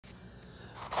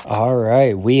All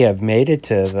right, we have made it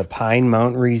to the Pine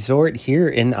Mountain Resort here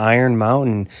in Iron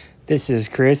Mountain. This is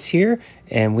Chris here,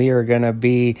 and we are going to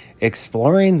be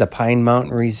exploring the Pine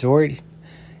Mountain Resort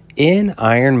in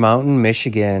Iron Mountain,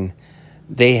 Michigan.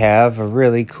 They have a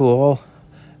really cool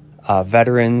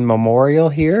veteran memorial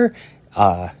here,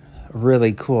 a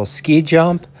really cool ski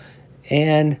jump,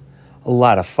 and a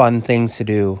lot of fun things to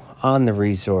do on the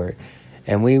resort.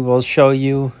 And we will show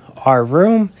you our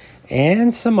room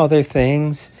and some other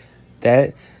things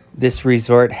that this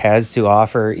resort has to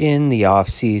offer in the off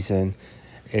season.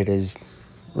 It is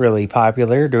really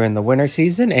popular during the winter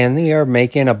season, and they are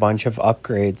making a bunch of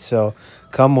upgrades. So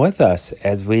come with us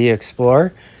as we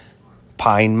explore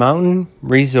Pine Mountain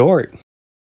Resort.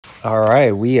 All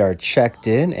right, we are checked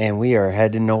in and we are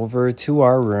heading over to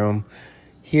our room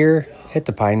here at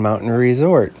the Pine Mountain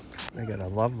Resort. I got a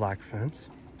love lock fence.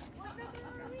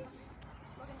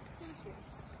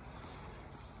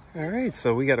 All right,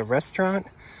 so we got a restaurant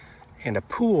and a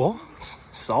pool,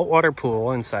 saltwater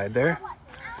pool inside there.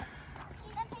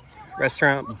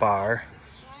 Restaurant, bar.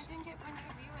 I didn't get one of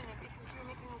you in it because you were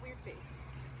making a weird face.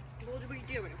 What are we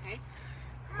doing, okay?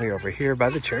 We're over here by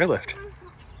the chairlift.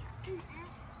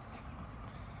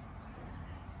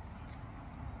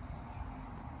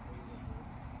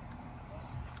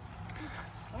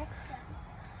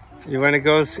 You want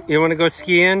to go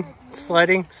skiing,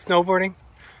 sledding, snowboarding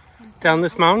down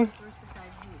this mountain?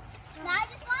 No, I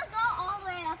just want to go all the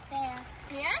way up there.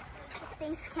 Yeah?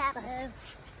 Things capital.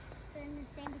 In the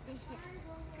same position.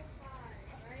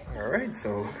 All right,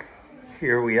 so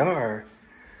here we are.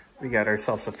 We got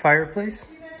ourselves a fireplace,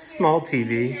 small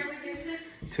TV,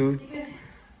 2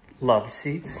 love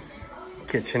seats,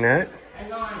 kitchenette,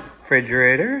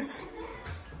 refrigerators,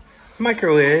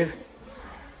 microwave,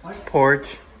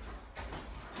 porch.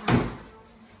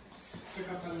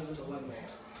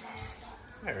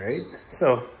 All right,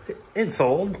 so it's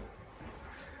old.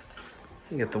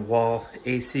 You get the wall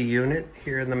AC unit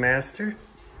here in the master.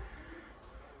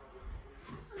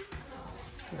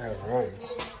 All right.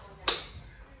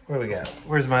 What do we got?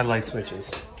 Where's my light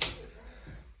switches?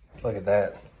 Look at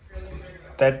that.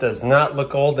 That does not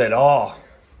look old at all.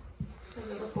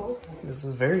 Does it look old? This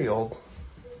is very old.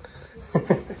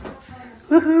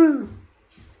 Woohoo!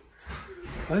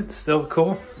 But still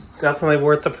cool. Definitely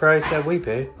worth the price that we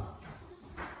paid.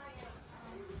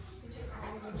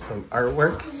 Some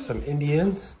artwork, some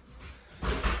Indians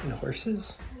and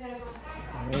horses.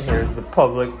 And here's the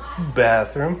public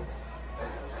bathroom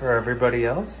for everybody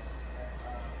else.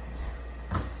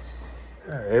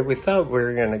 All right, we thought we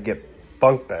were gonna get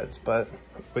bunk beds, but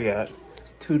we got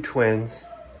 2 twins,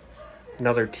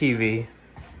 another TV,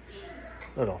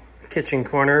 little kitchen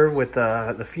corner with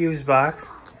the fuse box,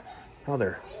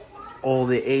 another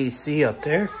old AC up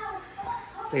there.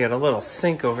 We got a little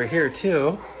sink over here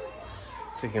too,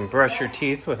 so you can brush your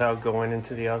teeth without going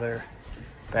into the other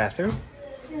bathroom.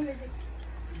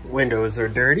 Windows are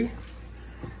dirty,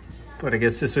 but I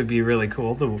guess this would be really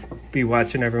cool to be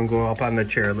watching everyone go up on the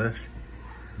chairlift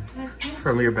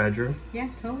from your bedroom. Yeah,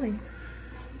 totally.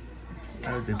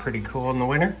 That would be pretty cool in the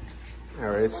winter. All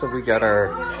right, so we got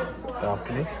our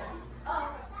balcony.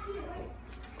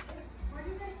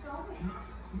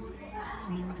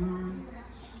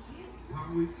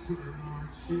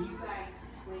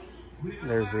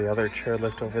 There's the other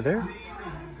chairlift over there.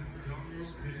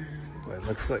 Well, it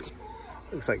looks like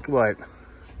what?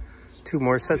 2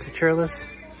 more sets of chairlifts.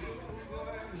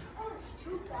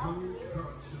 How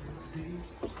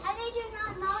did you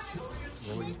not notice?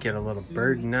 We get a little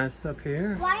bird nest up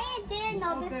here. Why didn't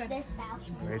notice this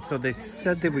balcony? Right, so they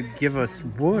said they would give us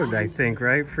wood, I think,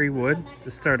 right? Free wood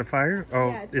to start a fire. Oh,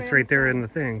 Yeah, it's right there in the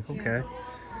thing. Okay.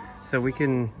 So we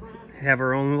can have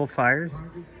our own little fires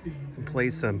and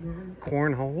play some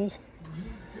cornhole.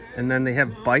 And then they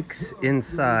have bikes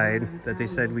inside that they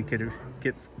said we could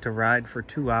get to ride for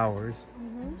 2 hours.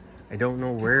 I don't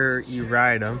know where you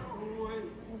ride them.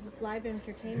 There's live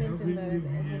entertainment over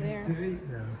there.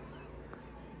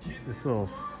 Yeah. This little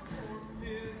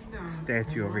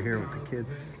statue over here with the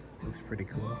kids looks pretty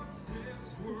cool.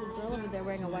 There's a girl over there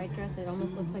wearing a white dress. It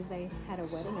almost looks like they had a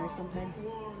wedding or something.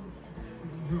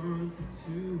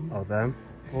 Oh, them?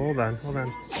 Hold on.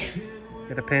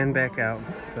 Gotta pan back out.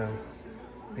 So,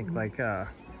 I think like,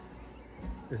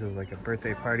 this is like a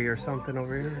birthday party or something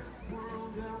over here.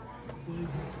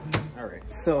 All right,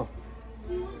 so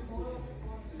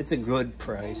it's a good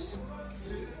price.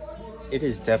 It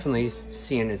is definitely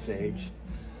seeing its age.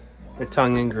 The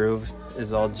tongue and groove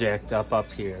is all jacked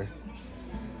up here.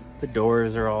 The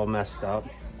doors are all messed up.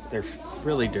 They're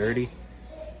really dirty.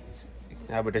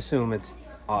 I would assume it's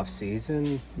off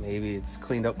season. Maybe it's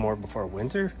cleaned up more before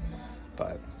winter.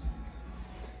 but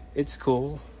it's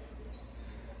cool.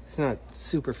 It's not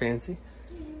super fancy,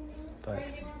 but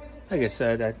like I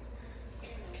said, I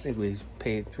think we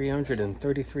paid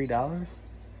 $333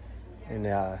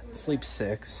 and sleep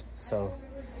 6, so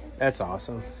that's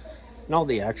awesome. And all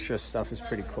the extra stuff is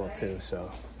pretty cool too. So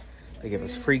they give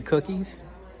us free cookies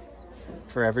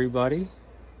for everybody,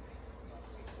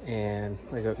 and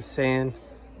like I was saying,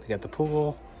 they got the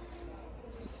pool,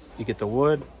 you get the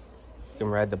wood, you can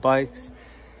ride the bikes,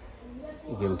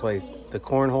 you can play the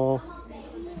cornhole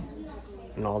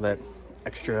and all that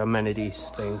extra amenities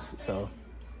things. So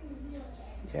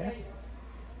yeah,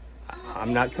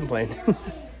 I'm not complaining.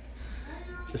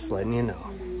 Just letting you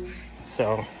know.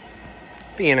 So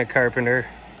being a carpenter,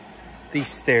 these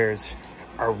stairs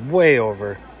are way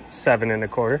over 7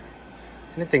 1/4,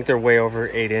 and I think they're way over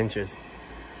 8 inches.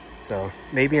 So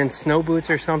maybe in snow boots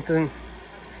or something,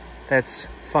 that's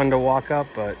fun to walk up,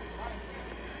 but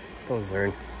those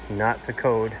are not to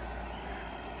code.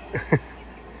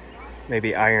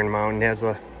 Maybe Iron Mountain has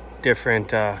a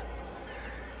different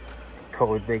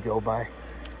code they go by.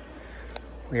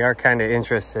 We are kind of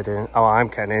interested in, oh, I'm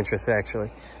kind of interested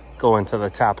actually, going to the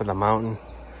top of the mountain.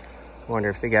 Wonder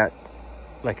if they got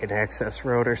like an access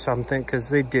road or something, because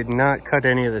they did not cut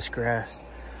any of this grass.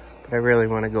 But I really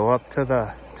want to go up to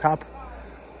the top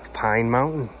of Pine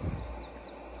Mountain.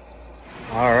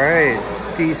 All right,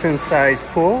 decent sized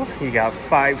pool. You got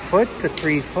 5 foot to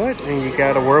 3 foot, and you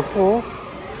got a whirlpool.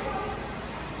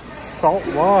 Salt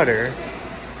water.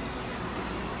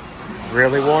 It's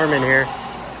really warm in here.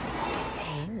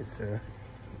 All right, so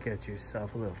get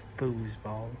yourself a little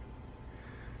foosball.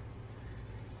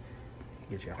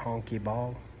 Get your honky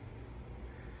ball.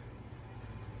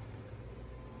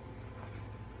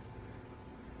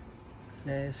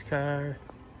 NASCAR.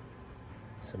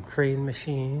 Some crane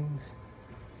machines.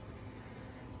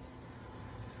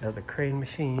 Another crane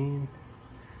machine.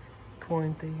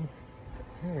 Coin thing.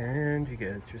 And you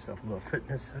get yourself a little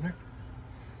fitness center.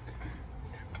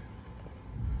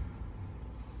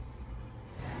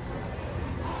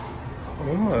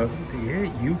 Home of the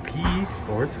UP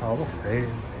Sports Hall of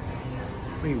Fame.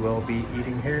 We will be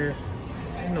eating here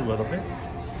in a little bit.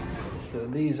 So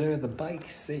these are the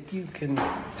bikes that you can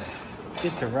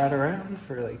get to ride around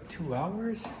for like 2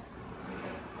 hours.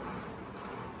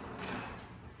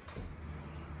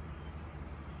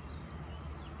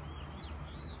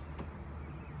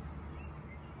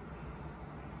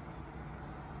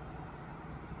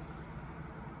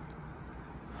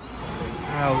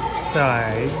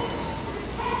 Outside,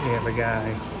 we have a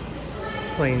guy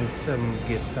playing some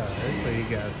guitar, so you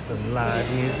got some live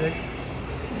music.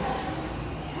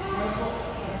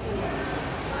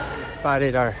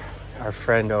 Spotted our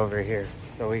friend over here,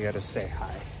 so we gotta say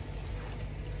hi.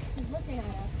 He's looking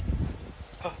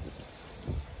at us.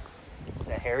 Is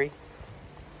that Harry?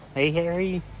 Hey,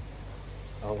 Harry.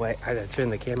 Oh wait, I gotta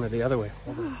turn the camera the other way.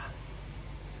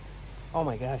 Oh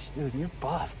my gosh, dude, you're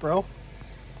buff, bro.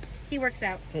 He works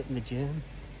out. Hitting the gym.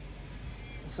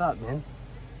 What's up, man?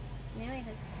 Yeah, he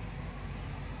does.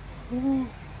 Ooh.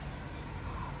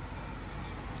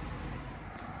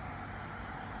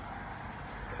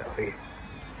 So he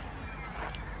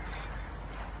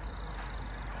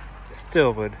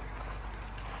still would.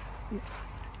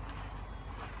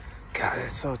 God,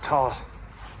 it's so tall.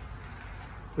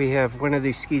 We have one of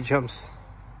these ski jumps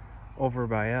over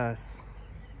by us.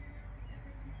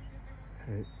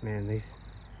 Man, these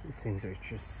things are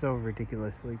just so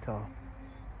ridiculously tall.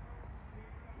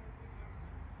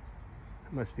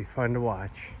 It must be fun to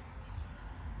watch.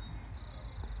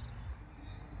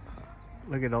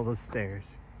 Look at all those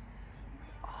stairs.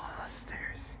 All those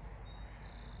stairs.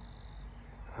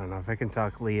 I don't know if I can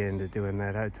talk Leah into doing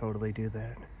that. I'd totally do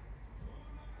that.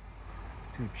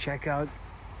 Dude, check out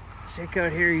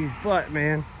Harry's butt,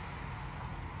 man.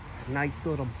 A nice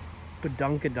little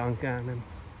badunkadunk on him.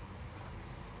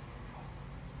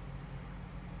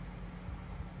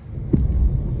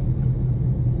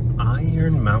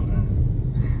 Iron Mountain.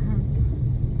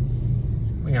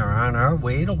 We are on our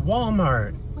way to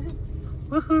Walmart.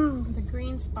 Woohoo! The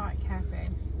Green Spot Cafe.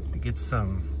 To get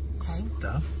some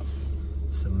stuff,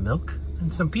 some milk,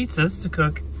 and some pizzas to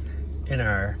cook in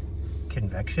our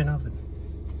convection oven.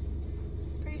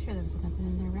 Pretty sure there was nothing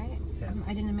in there, right? Yeah.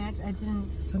 I didn't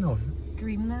It's an oven.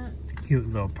 dream that. It's a cute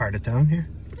little part of town here.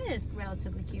 It is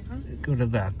relatively cute, huh? Go to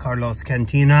the Carlos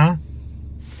Cantina.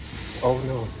 Oh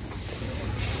no.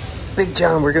 Big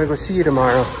John, we're gonna go see you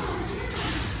tomorrow.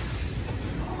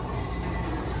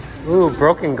 Ooh,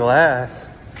 broken glass.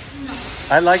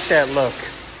 I like that look.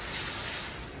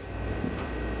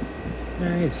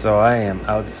 Alright, so I am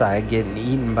outside getting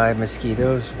eaten by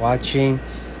mosquitoes, watching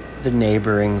the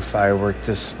neighboring firework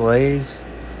displays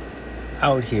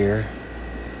out here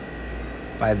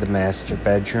by the master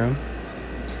bedroom.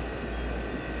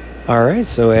 All right,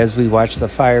 so as we watch the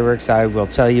fireworks, I will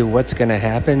tell you what's going to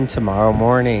happen tomorrow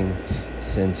morning,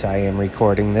 since I am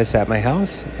recording this at my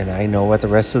house and I know what the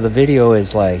rest of the video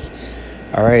is like.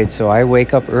 All right, so I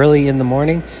wake up early in the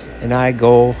morning and I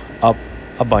go up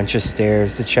a bunch of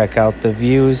stairs to check out the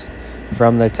views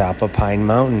from the top of Pine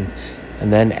Mountain.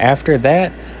 And then after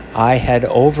that, I head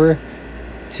over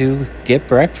to get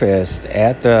breakfast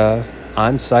at the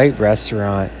on-site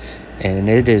restaurant. And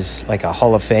it is like a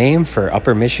Hall of Fame for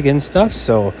Upper Michigan stuff.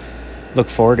 So look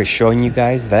forward to showing you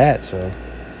guys that. So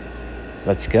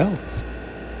let's go.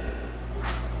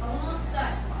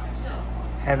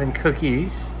 Having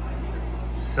cookies,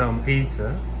 some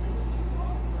pizza,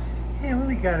 and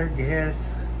we got our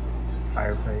gas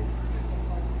fireplace.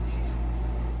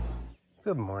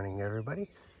 Good morning, everybody.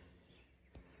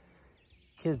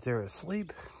 Kids are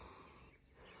asleep,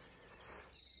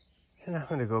 and I'm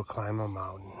gonna go climb a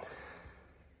mountain.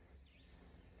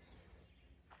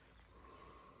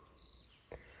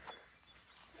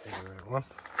 Favorite one.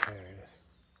 There it is.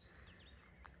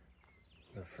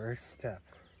 The first step.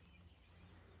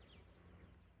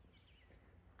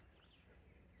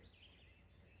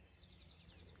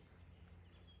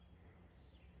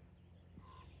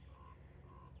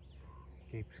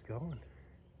 Keeps going.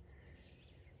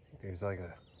 There's like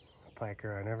a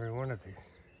placard on every one of these.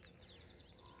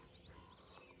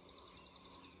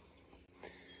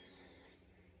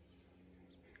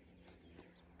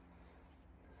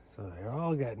 So they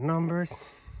all got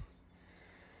numbers,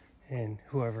 and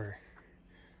whoever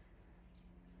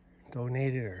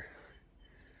donated or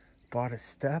bought a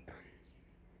step.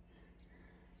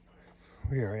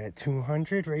 We are at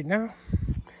 200 right now.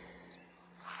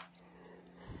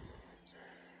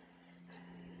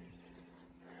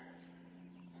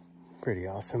 Pretty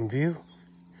awesome view.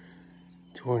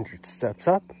 200 steps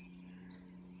up.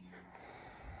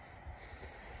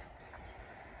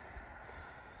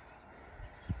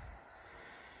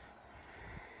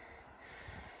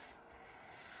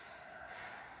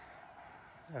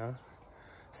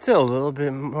 Still a little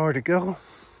bit more to go.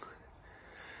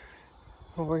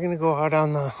 Well, we're gonna go out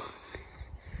on the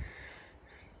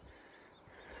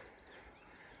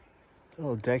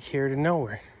little deck here to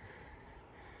nowhere.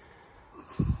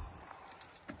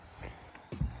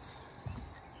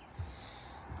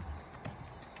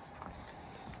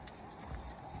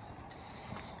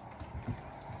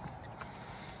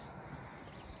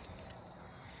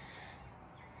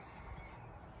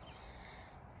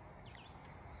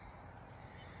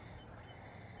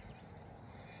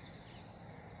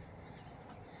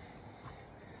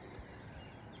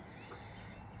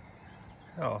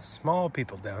 Oh, small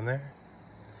people down there.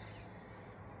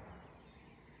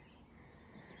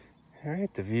 All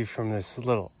right, the view from this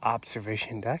little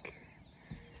observation deck.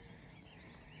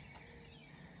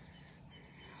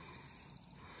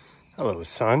 Hello,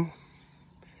 sun.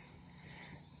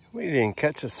 We didn't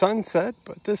catch a sunset,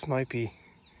 but this might be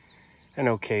an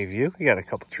okay view. We got a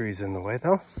couple trees in the way,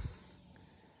 though.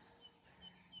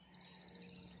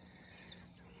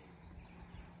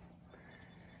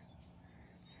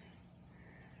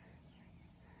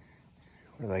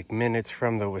 We're like minutes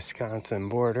from the Wisconsin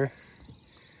border,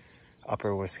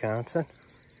 upper Wisconsin.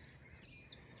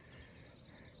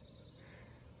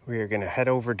 We are gonna head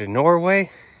over to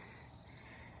Norway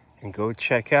and go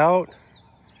check out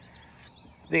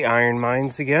the iron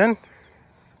mines again.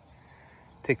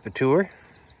 Take the tour.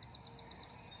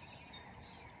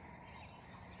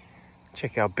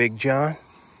 Check out Big John.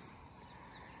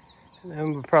 And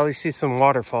then we'll probably see some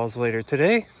waterfalls later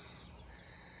today.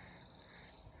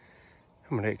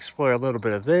 I'm going to explore a little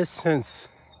bit of this, since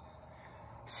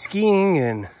skiing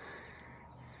and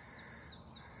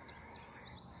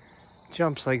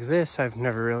jumps like this, I've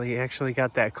never really actually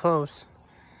got that close.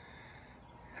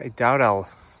 I doubt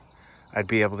I'd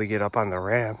be able to get up on the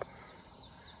ramp.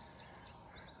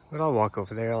 But I'll walk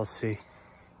over there, I'll see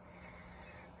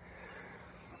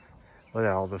what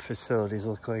all the facilities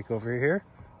look like over here.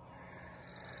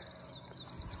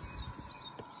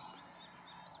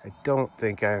 I don't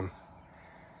think I'm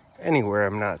anywhere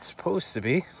I'm not supposed to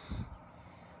be.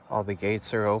 All the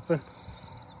gates are open.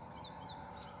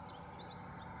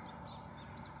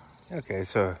 Okay,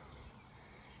 so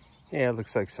yeah, it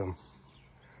looks like some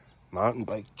mountain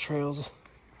bike trails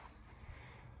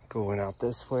going out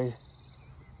this way.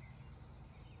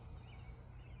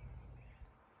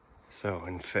 So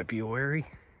in February,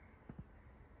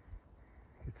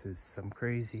 this is some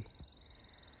crazy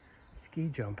ski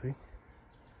jumping.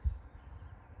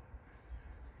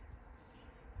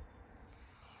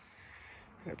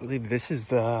 I believe this is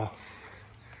the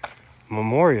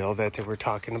memorial that they were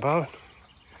talking about.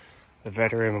 The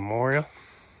veteran memorial.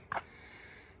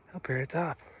 Up here at the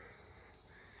top.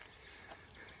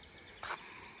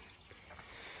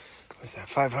 What's that,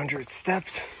 500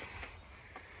 steps?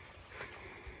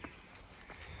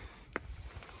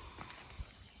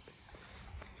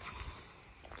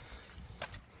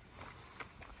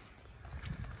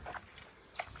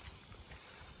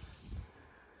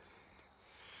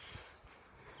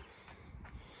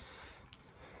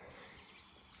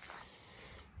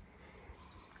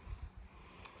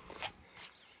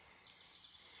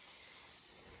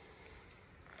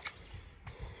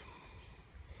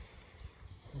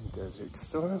 Desert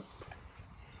Storm.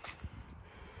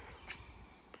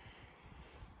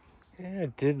 Yeah,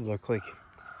 it did look like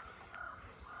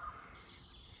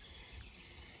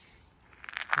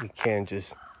you can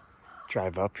just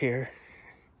drive up here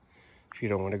if you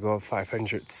don't want to go up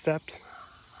 500 steps.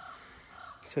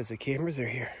 It says the cameras are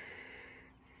here.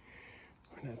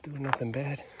 We're not doing nothing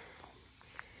bad.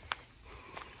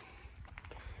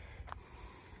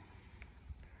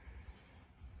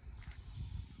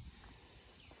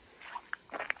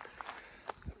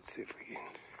 Let's see if we can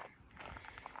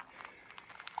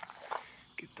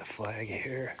get the flag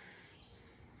here.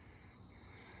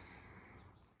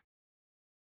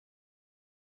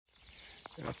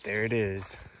 Up there it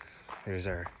is. There's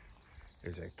our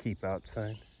keep out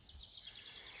sign.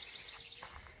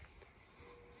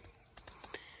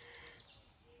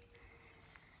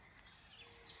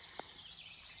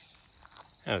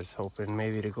 I was hoping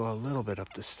maybe to go a little bit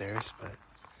up the stairs, but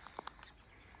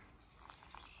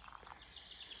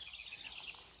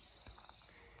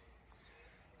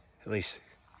at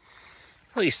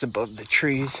least above the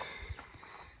trees.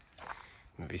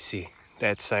 Maybe see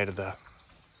that side of the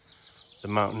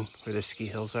mountain where the ski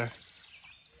hills are.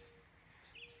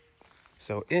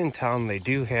 So in town they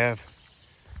do have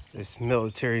this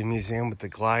military museum with the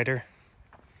glider.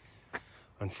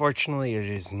 Unfortunately, it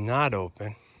is not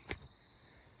open.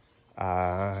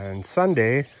 On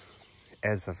Sunday,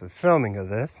 as of the filming of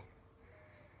this,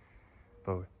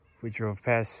 but we drove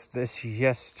past this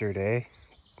yesterday.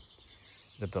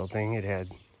 The building, it had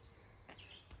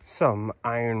some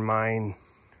iron mine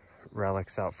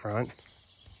relics out front.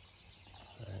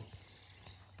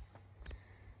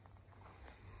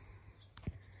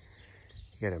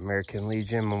 You got American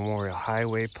Legion Memorial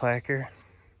Highway placard.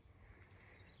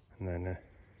 And then,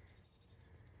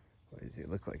 what does he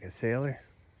look like, a sailor?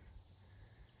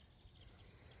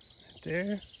 Right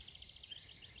there.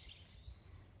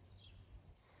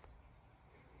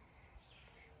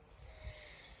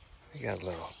 We got a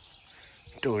little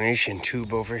donation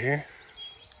tube over here.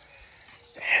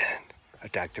 And a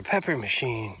Dr. Pepper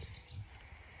machine.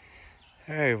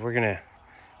 All right, we're gonna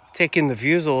take in the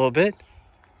views a little bit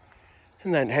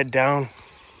and then head down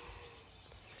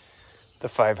the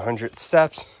 500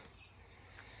 steps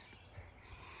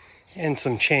and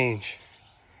some change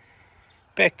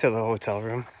back to the hotel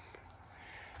room.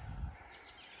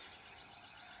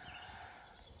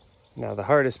 Now the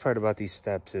hardest part about these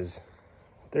steps is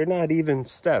they're not even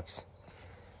steps.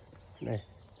 And I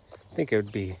think it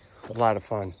would be a lot of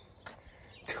fun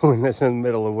doing this in the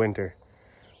middle of winter,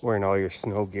 wearing all your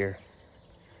snow gear.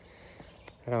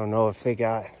 I don't know if they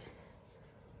got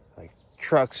like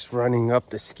trucks running up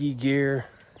the ski gear,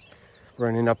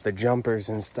 running up the jumpers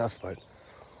and stuff, but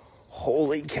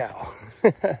holy cow.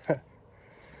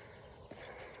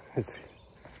 It's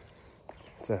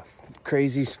a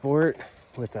crazy sport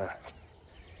with a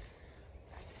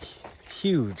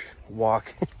huge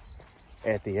walk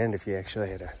at the end if you actually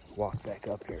had to walk back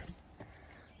up here,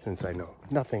 since I know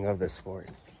nothing of the sport.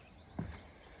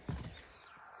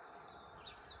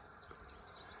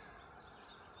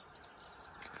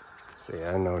 So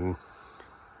yeah, I know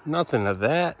nothing of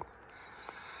that.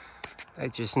 I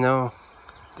just know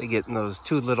they get in those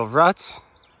two little ruts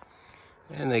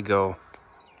and they go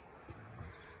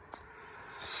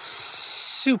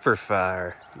super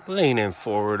far, leaning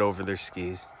forward over their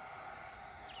skis.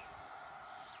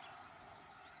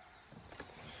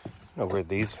 I don't know where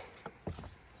this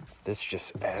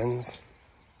just ends.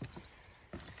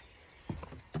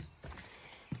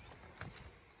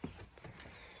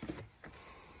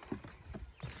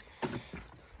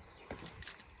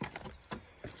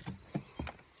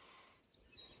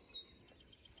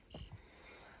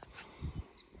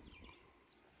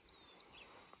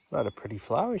 A lot of pretty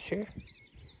flowers here.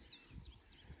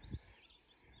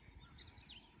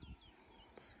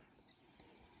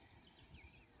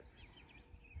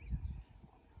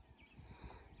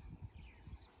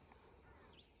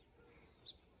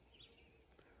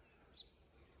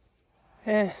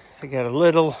 I got a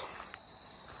little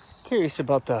curious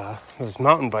about those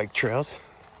mountain bike trails.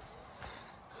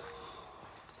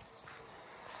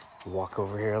 Walk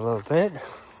over here a little bit.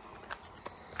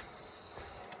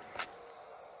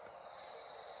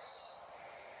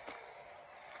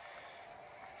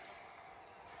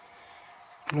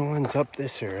 No one's up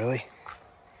this early.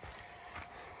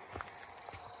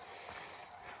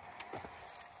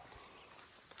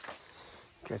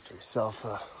 Get yourself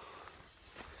a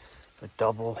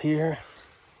double here.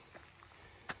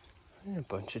 And a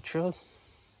bunch of trails.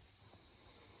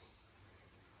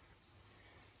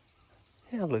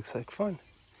 Yeah, it looks like fun.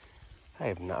 I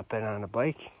have not been on a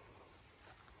bike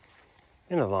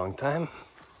in a long time.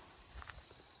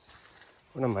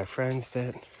 One of my friends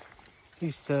that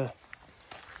used to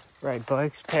ride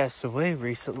bikes passed away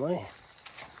recently.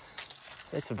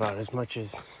 That's about as much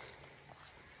as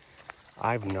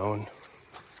I've known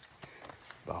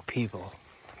about people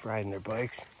riding their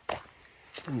bikes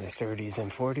in their 30s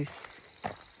and 40s.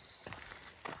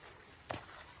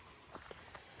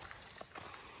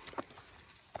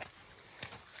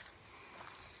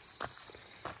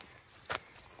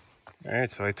 All right,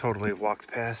 so I totally walked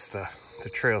past the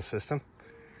trail system,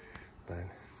 but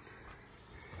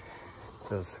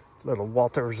those little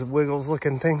Walter's Wiggles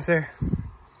looking things there,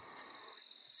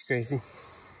 it's crazy.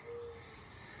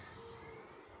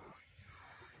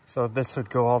 So this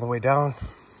would go all the way down.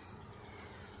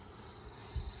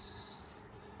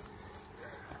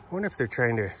 I wonder if they're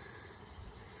trying to,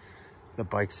 the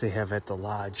bikes they have at the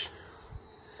lodge,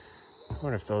 I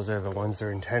wonder if those are the ones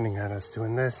they're intending on us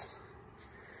doing this.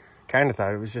 Kind of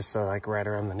thought it was just like right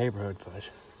around the neighborhood, but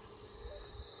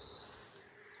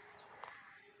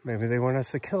maybe they want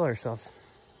us to kill ourselves.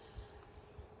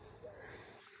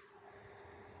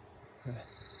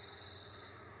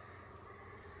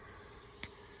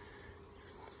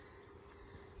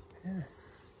 Yeah.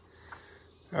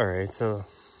 All right, so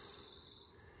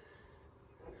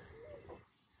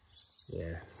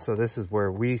yeah, so this is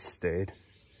where we stayed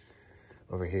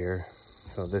over here.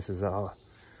 So this is all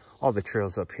the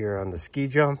trails up here on the ski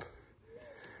jump,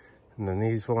 and then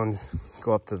these ones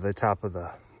go up to the top of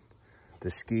the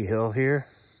ski hill here.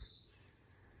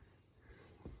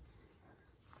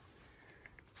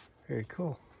 Very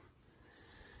cool.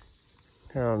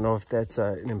 I don't know if that's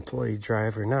an employee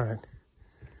drive or not,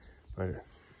 but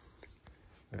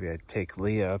maybe I'd take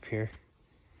Leah up here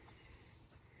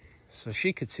so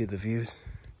she could see the views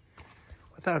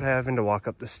without having to walk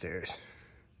up the stairs.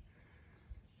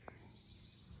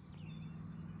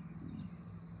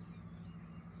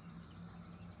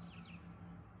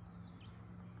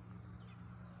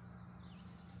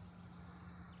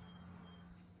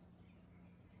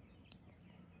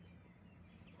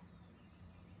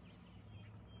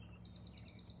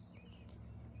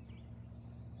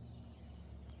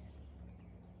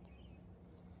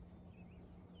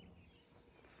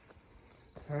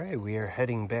 All right, we are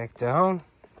heading back down.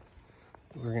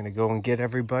 We're gonna go and get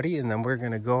everybody, and then we're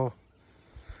gonna go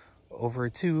over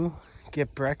to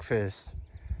get breakfast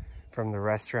from the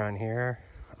restaurant here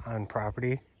on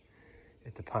property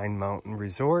at the Pine Mountain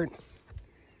Resort.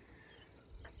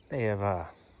 They have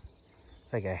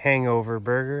like a hangover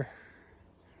burger.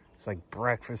 It's like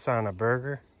breakfast on a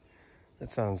burger. That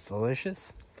sounds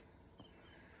delicious.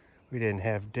 We didn't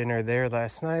have dinner there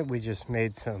last night. We just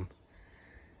made some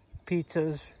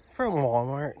pizzas from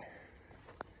Walmart,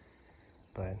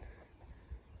 but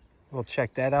we'll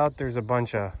check that out. There's a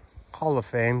bunch of Hall of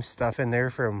Fame stuff in there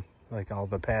from like all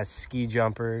the past ski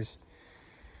jumpers,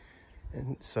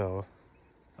 and so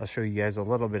I'll show you guys a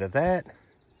little bit of that,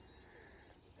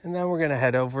 and then we're gonna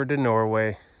head over to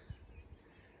Norway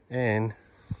and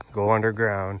go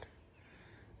underground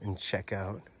and check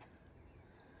out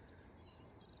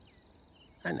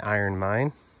an iron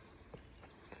mine.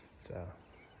 So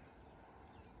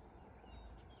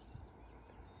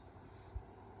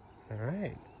all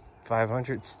right,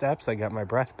 500 steps. I got my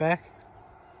breath back.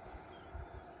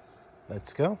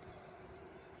 Let's go.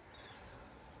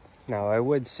 Now, I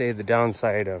would say the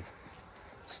downside of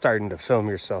starting to film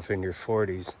yourself in your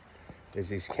 40s is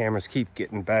these cameras keep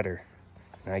getting better,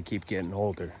 and I keep getting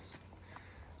older.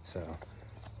 So,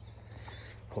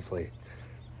 hopefully,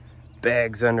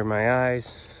 bags under my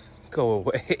eyes go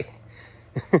away.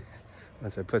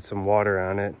 Once I put some water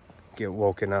on it, get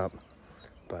woken up.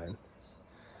 But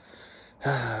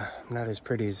not as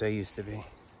pretty as I used to be.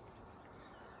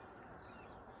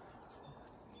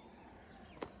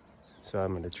 So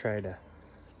I'm going to try to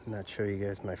not show you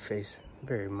guys my face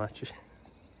very much.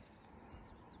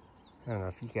 I don't know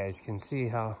if you guys can see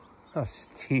how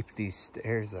steep these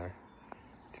stairs are.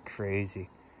 It's crazy.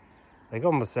 Like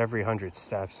almost every 100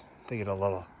 steps, they get a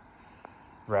little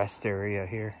rest area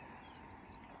here.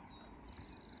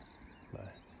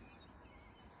 But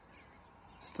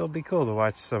still be cool to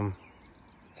watch some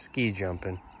ski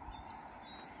jumping.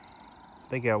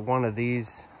 They got one of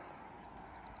these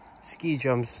ski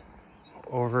jumps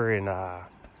over in, I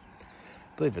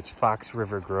believe it's Fox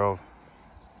River Grove,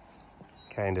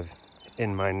 kind of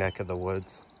in my neck of the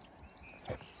woods.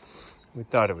 We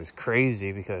thought it was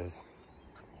crazy because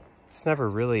it's never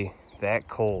really that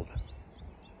cold.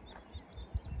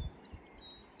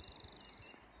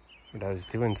 But I was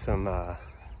doing some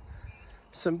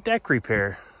deck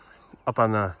repair up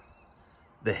on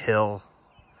the hill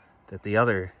that the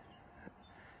other,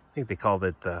 I think they called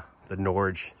it the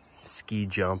Norge ski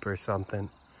jump or something.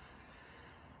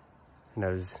 And I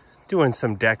was doing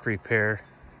some deck repair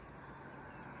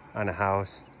on a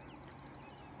house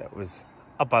that was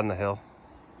up on the hill.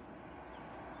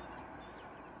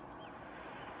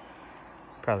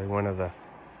 Probably one of the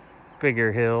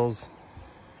bigger hills.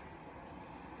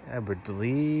 I would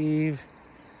believe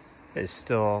it's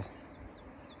still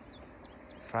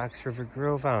Fox River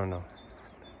Grove. I don't know.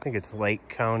 I think it's Lake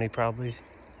County probably.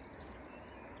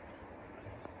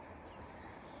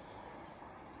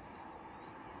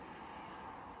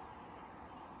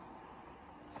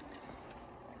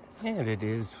 And it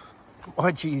is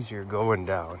much easier going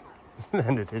down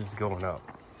than it is going up.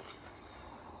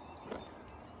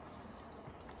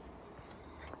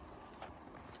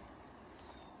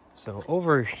 So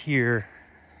over here,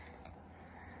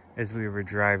 as we were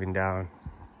driving down,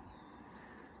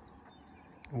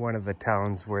 one of the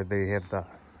towns where they have the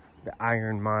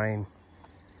iron mine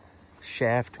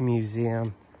shaft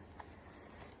museum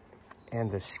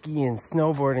and the ski and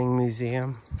snowboarding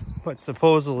museum, but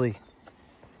supposedly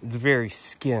it's very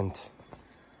skint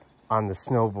on the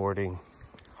snowboarding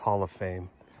Hall of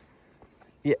Fame.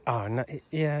 Yeah,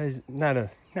 it's not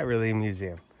really a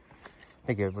museum. I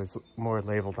think it was more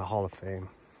labeled a Hall of Fame.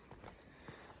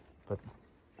 But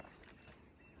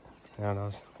I don't know.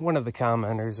 One of the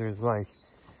commenters was like,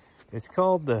 it's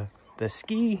called the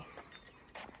Ski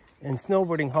and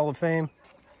Snowboarding Hall of Fame,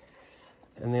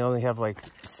 and they only have like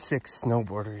 6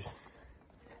 snowboarders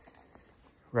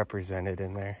represented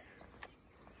in there,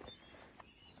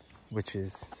 which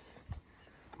is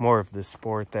more of the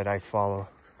sport that I follow.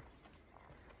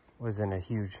 Wasn't a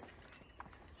huge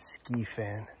ski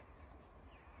fan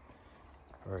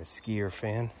or a skier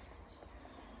fan,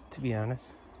 to be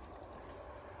honest.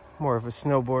 More of a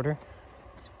snowboarder.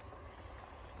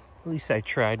 At least I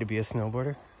tried to be a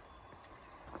snowboarder.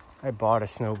 I bought a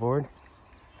snowboard,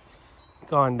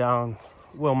 gone down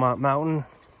Wilmot Mountain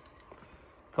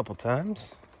a couple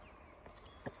times,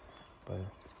 but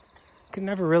could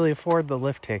never really afford the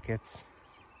lift tickets.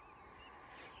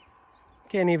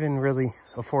 Can't even really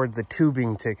afford the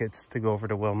tubing tickets to go over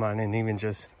to Wilmot and even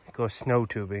just go snow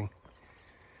tubing.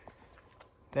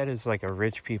 That is like a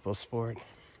rich people sport,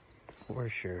 for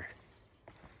sure.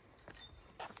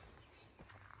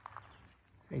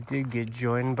 I did get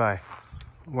joined by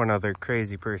one other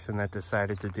crazy person that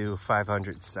decided to do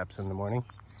 500 steps in the morning.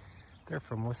 They're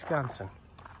from Wisconsin.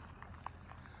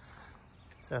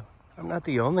 So I'm not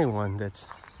the only one that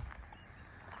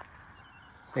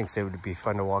thinks it would be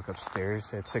fun to walk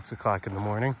upstairs at 6 o'clock in the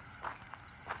morning.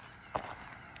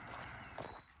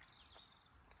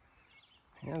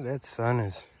 Yeah, that sun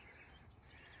is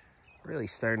really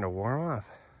starting to warm up.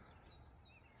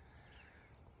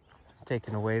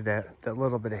 Taking away that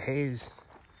little bit of haze.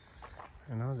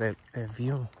 You know, that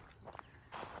view.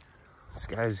 The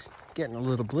sky's getting a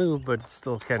little blue, but it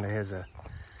still kind of has a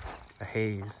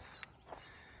haze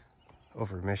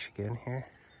over Michigan here.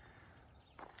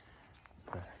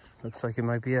 But looks like it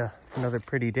might be another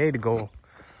pretty day to go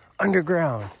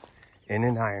underground in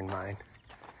an iron mine.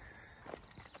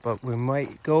 But we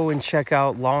might go and check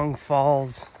out Long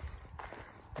Falls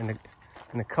and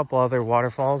a couple other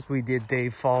waterfalls. We did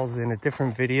Dave Falls in a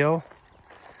different video.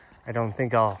 I don't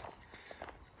think I'll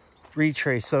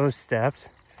retrace those steps.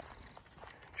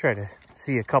 Try to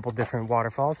see a couple different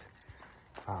waterfalls.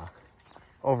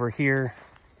 Over here,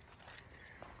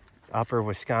 upper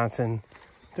Wisconsin,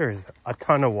 there's a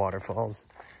ton of waterfalls.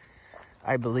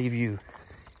 I believe you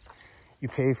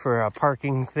pay for a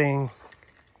parking thing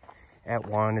at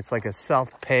one. It's like a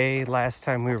self-pay. Last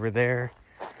time we were there,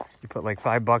 you put like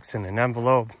 $5 in an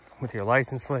envelope with your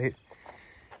license plate.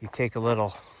 You take a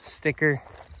little sticker,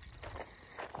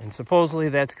 and supposedly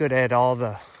that's good at all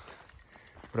the,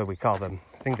 what do we call them?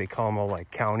 I think they call them all like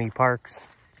county parks.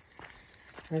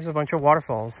 There's a bunch of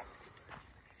waterfalls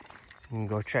you can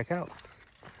go check out.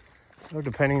 So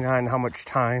depending on how much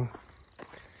time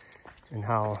and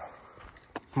how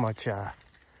much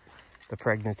the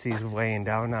pregnancy is weighing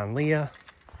down on Leah,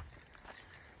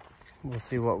 We'll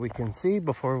see what we can see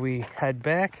before we head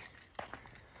back.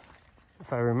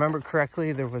 If I remember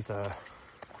correctly, there was a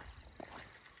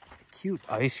cute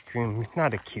ice cream,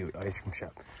 not a cute ice cream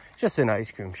shop, just an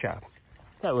ice cream shop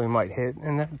that we might hit,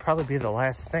 and that'd probably be the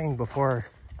last thing before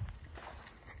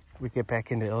we get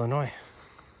back into Illinois.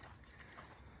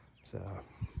 So,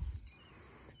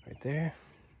 right there,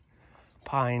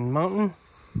 Pine Mountain,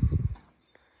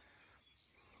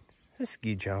 the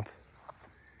ski jump,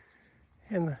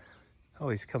 and oh,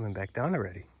 he's coming back down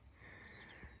already.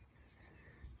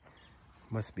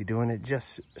 Must be doing it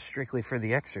just strictly for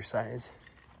the exercise,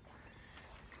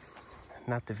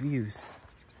 not the views.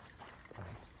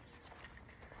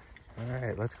 All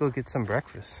right, let's go get some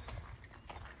breakfast.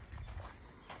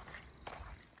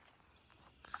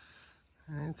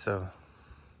 All right, so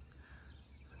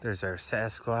there's our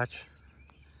Sasquatch.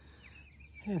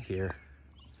 And here,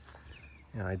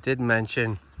 you know, I did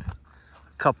mention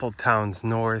a couple towns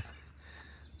north,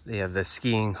 they have the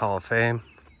Skiing Hall of Fame.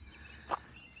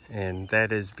 And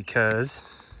that is because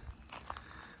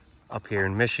up here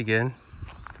in Michigan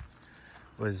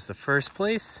was the first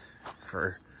place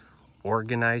for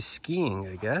organized skiing,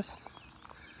 I guess.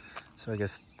 So I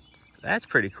guess that's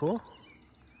pretty cool.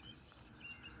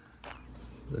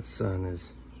 The sun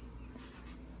is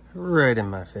right in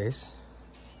my face.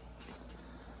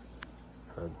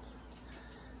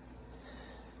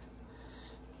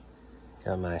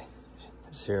 Got my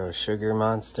Zero Sugar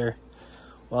Monster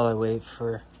while I wait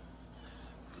for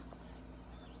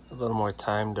a little more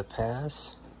time to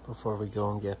pass before we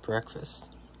go and get breakfast.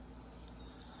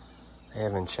 I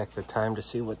haven't checked the time to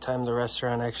see what time the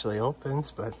restaurant actually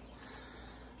opens, but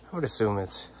I would assume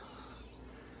it's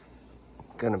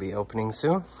gonna be opening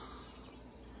soon.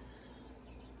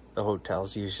 The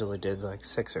hotels usually did like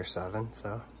 6 or 7,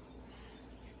 so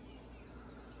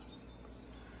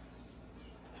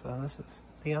this is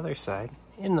the other side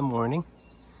in the morning.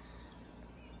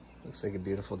 Looks like a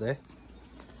beautiful day.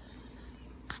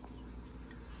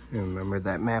 You remember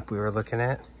that map we were looking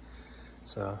at?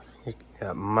 So you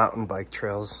got mountain bike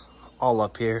trails all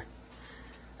up here.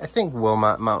 I think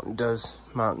Wilmot Mountain does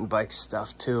mountain bike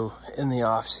stuff too in the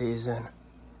off season.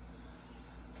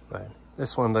 But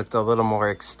this one looked a little more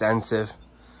extensive,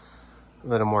 a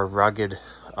little more rugged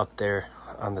up there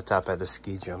on the top of the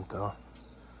ski jump though.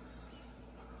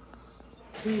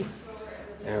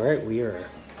 All right, we are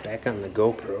back on the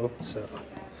GoPro, so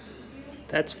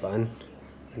that's fun.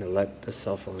 I'm gonna let the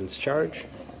cell phones charge.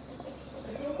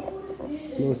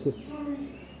 Most of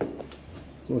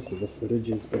the footage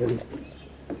has been,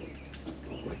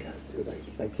 oh my god, dude,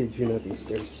 I kid you not, these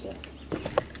stairs suck.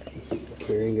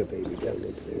 Carrying a baby down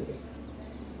these stairs.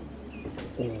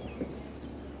 Oh.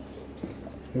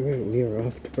 All right, we are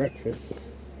off to breakfast.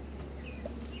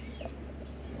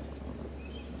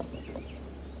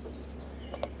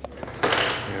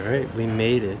 All right, we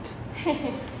made it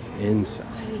inside.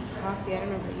 I need coffee. I don't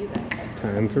know about you guys.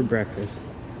 Time for breakfast.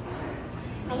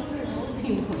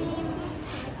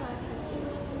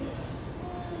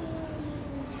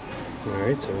 All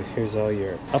right, so here's all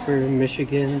your Upper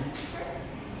Michigan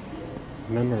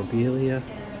memorabilia.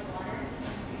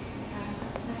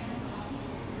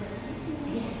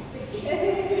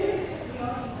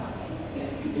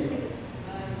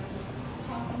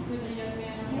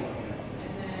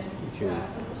 Your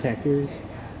Packers,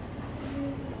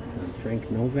 Frank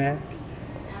Novak.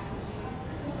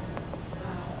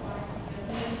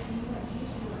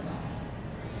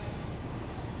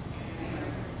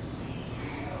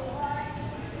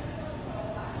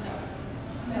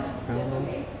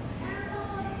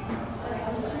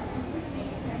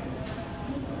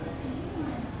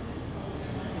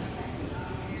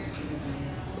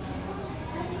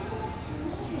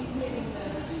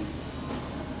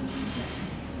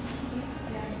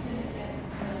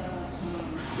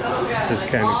 This is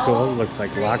kind of cool. Looks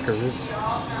like lockers.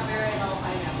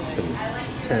 Some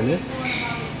tennis.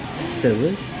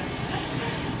 Phyllis.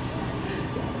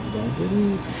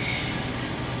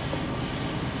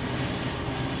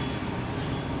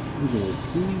 Look at the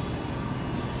skis.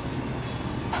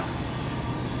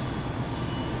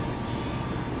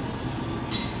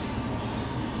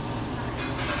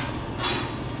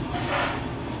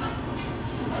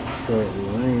 Detroit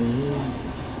Lions.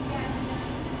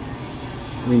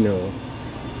 We know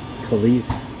Khalif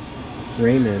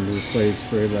Raymond, who plays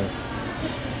for the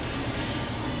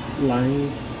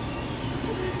Lions.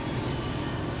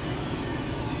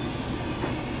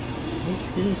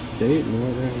 Michigan State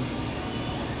Northern.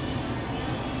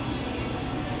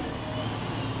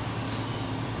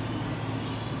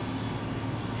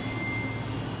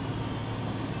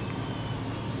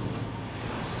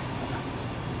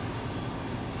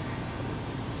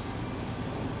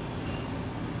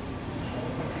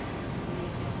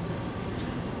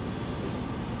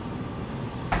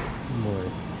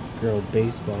 Girl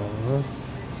baseball, huh?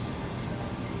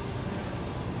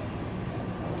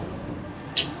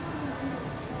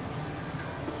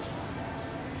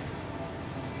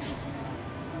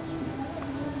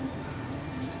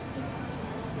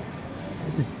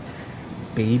 It's a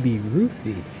baby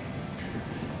roofie.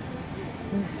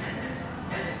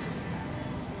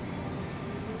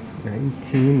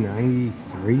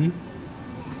 1993?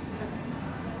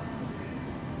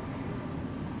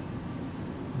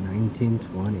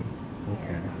 1920.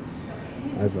 Okay.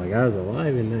 I was like, I was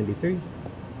alive in 93.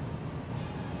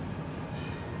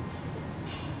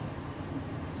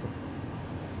 So,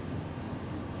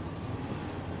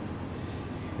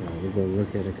 we'll go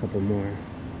look at a couple more.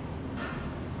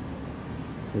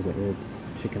 There's an old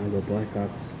Chicago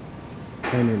Blackhawks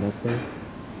pennant up there.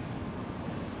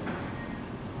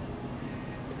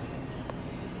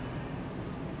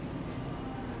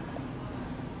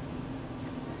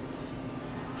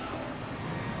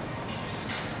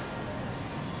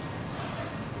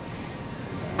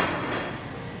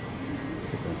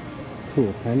 It's a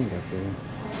cool pennant up there.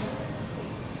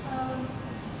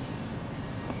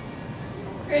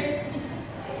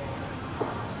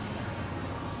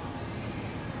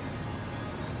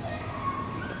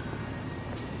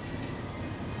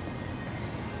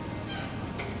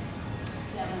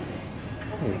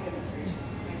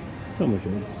 So much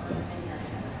old stuff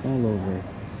all over.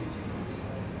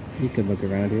 You could look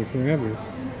around here forever,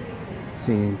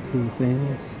 seeing cool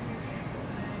things,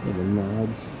 little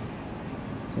nods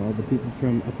to all the people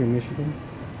from Upper Michigan.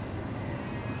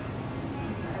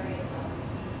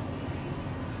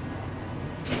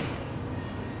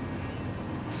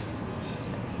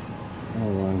 All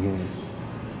along here,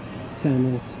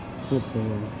 tennis,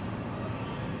 football,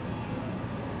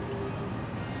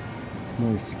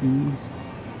 more skis.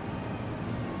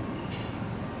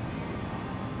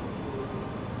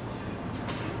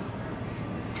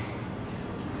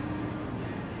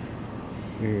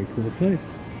 Very cool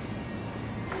place.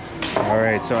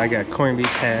 Alright, so I got corned beef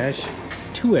hash,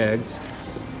 2 eggs,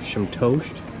 some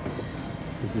toast.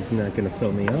 This is not going to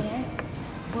fill me up.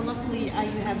 Well, luckily you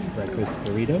have Breakfast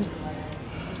burrito,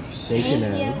 steak and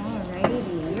eggs,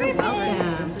 Alrighty, you're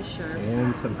welcome. This is sure.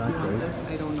 and some hot dogs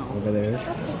I don't know. over there.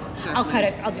 I'll cut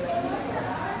it. I'll do it.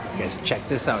 You guys check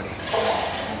this out.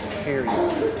 Harry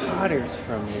Potter's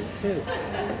from here too.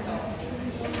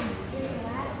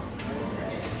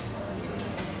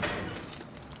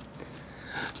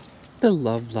 The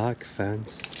Lovelock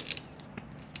fence.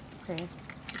 Okay.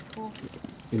 Cool.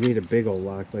 You need a big old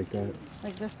lock like that.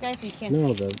 Like this guy, so you can't.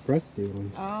 No, the rusty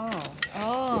ones. Oh.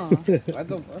 Oh. I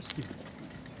the rusty.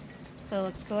 So it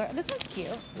looks cooler. This one's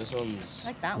cute. This one's. I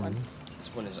like that one.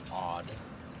 This one is odd.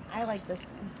 I like this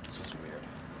one. This one's weird.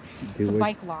 It's Do a it.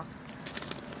 bike lock.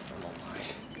 I don't know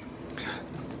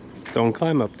why. Don't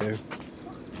climb up there.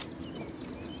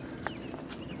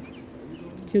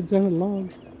 Kids on a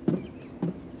log.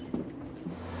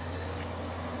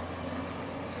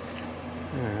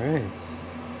 Alright.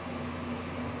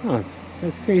 Oh,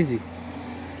 that's crazy.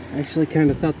 I actually kind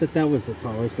of thought that that was the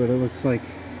tallest, but it looks like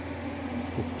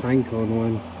this pine cone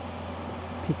one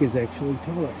peak is actually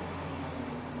taller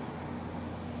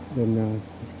than the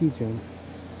ski jump.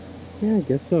 Yeah, I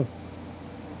guess so.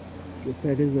 Guess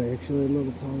that is actually a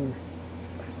little taller.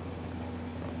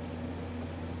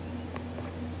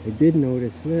 I did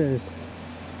notice this,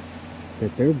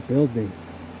 that they're building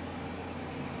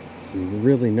some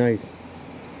really nice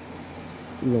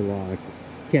little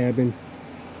cabin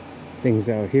things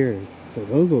out here, so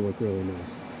those will look really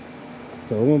nice.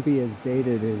 So it won't be as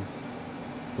dated as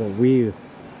what we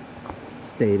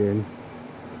stayed in.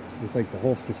 It's like the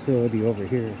whole facility over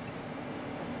here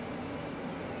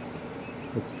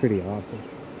looks pretty awesome.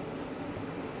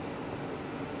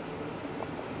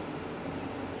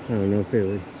 I don't know if it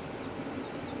would.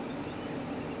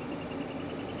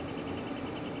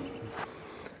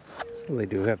 So they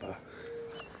do have a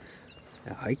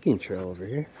hiking trail over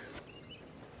here.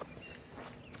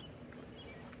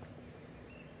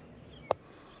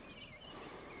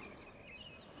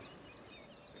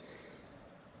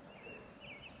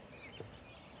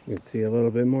 You can see a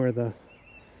little bit more of the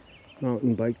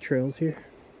mountain bike trails here.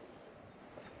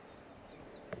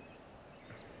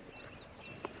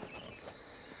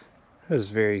 I was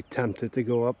very tempted to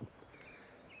go up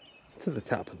to the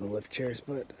top of the lift chairs,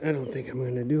 but I don't think I'm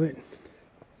going to do it.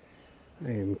 I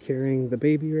am carrying the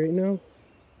baby right now.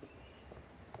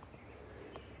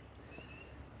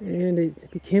 And it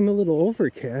became a little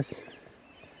overcast.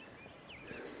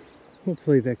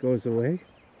 Hopefully that goes away.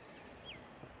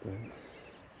 But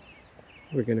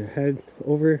we're going to head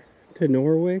over to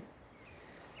Norway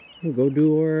and go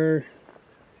do our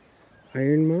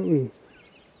Iron Mountain.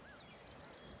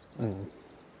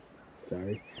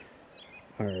 Sorry.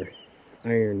 Our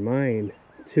Iron Mine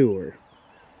tour.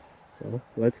 So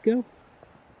let's go.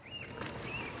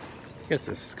 I guess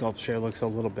this sculpture looks a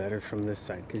little better from this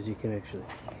side because you can actually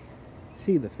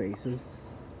see the faces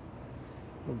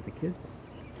of the kids.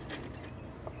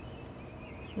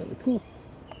 Really cool.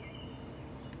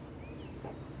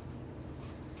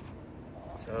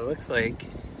 So it looks like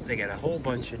they got a whole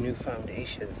bunch of new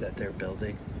foundations that they're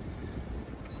building.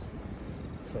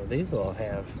 So these will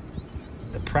have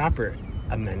the proper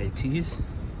amenities.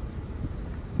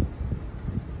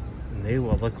 And they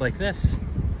will look like this.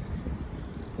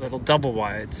 Little double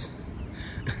wides.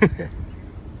 They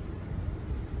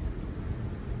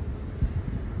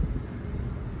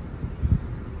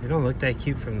don't look that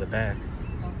cute from the back.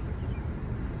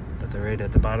 But they're right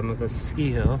at the bottom of the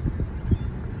ski hill.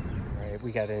 Alright,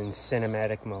 we got it in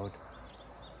cinematic mode.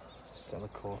 Does that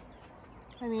look cool?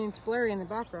 I mean, it's blurry in the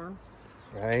background.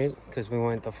 Right? Because we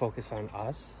want the focus on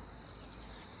us.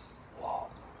 Whoa.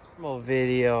 Normal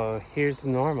video. Here's the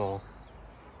normal.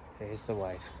 There's the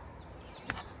wife.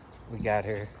 We got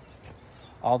her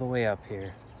all the way up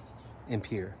here in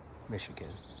Pierre, Michigan.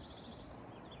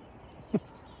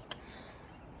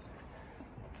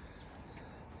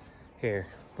 Here,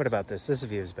 what about this? This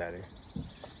view is better.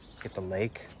 Get the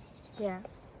lake. Yeah,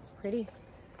 it's pretty.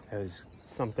 It was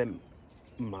something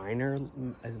minor,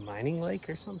 a mining lake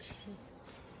or some shit.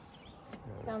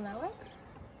 Down that way?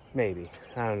 Maybe.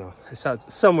 I don't know. I saw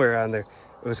it somewhere on there.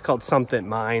 It was called something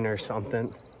mine or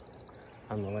something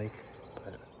on the lake.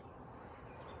 But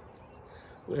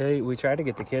we try to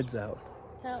get the kids out.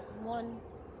 That one.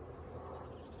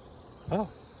 Oh,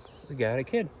 we got a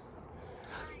kid.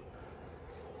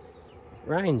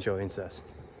 Ryan joins us.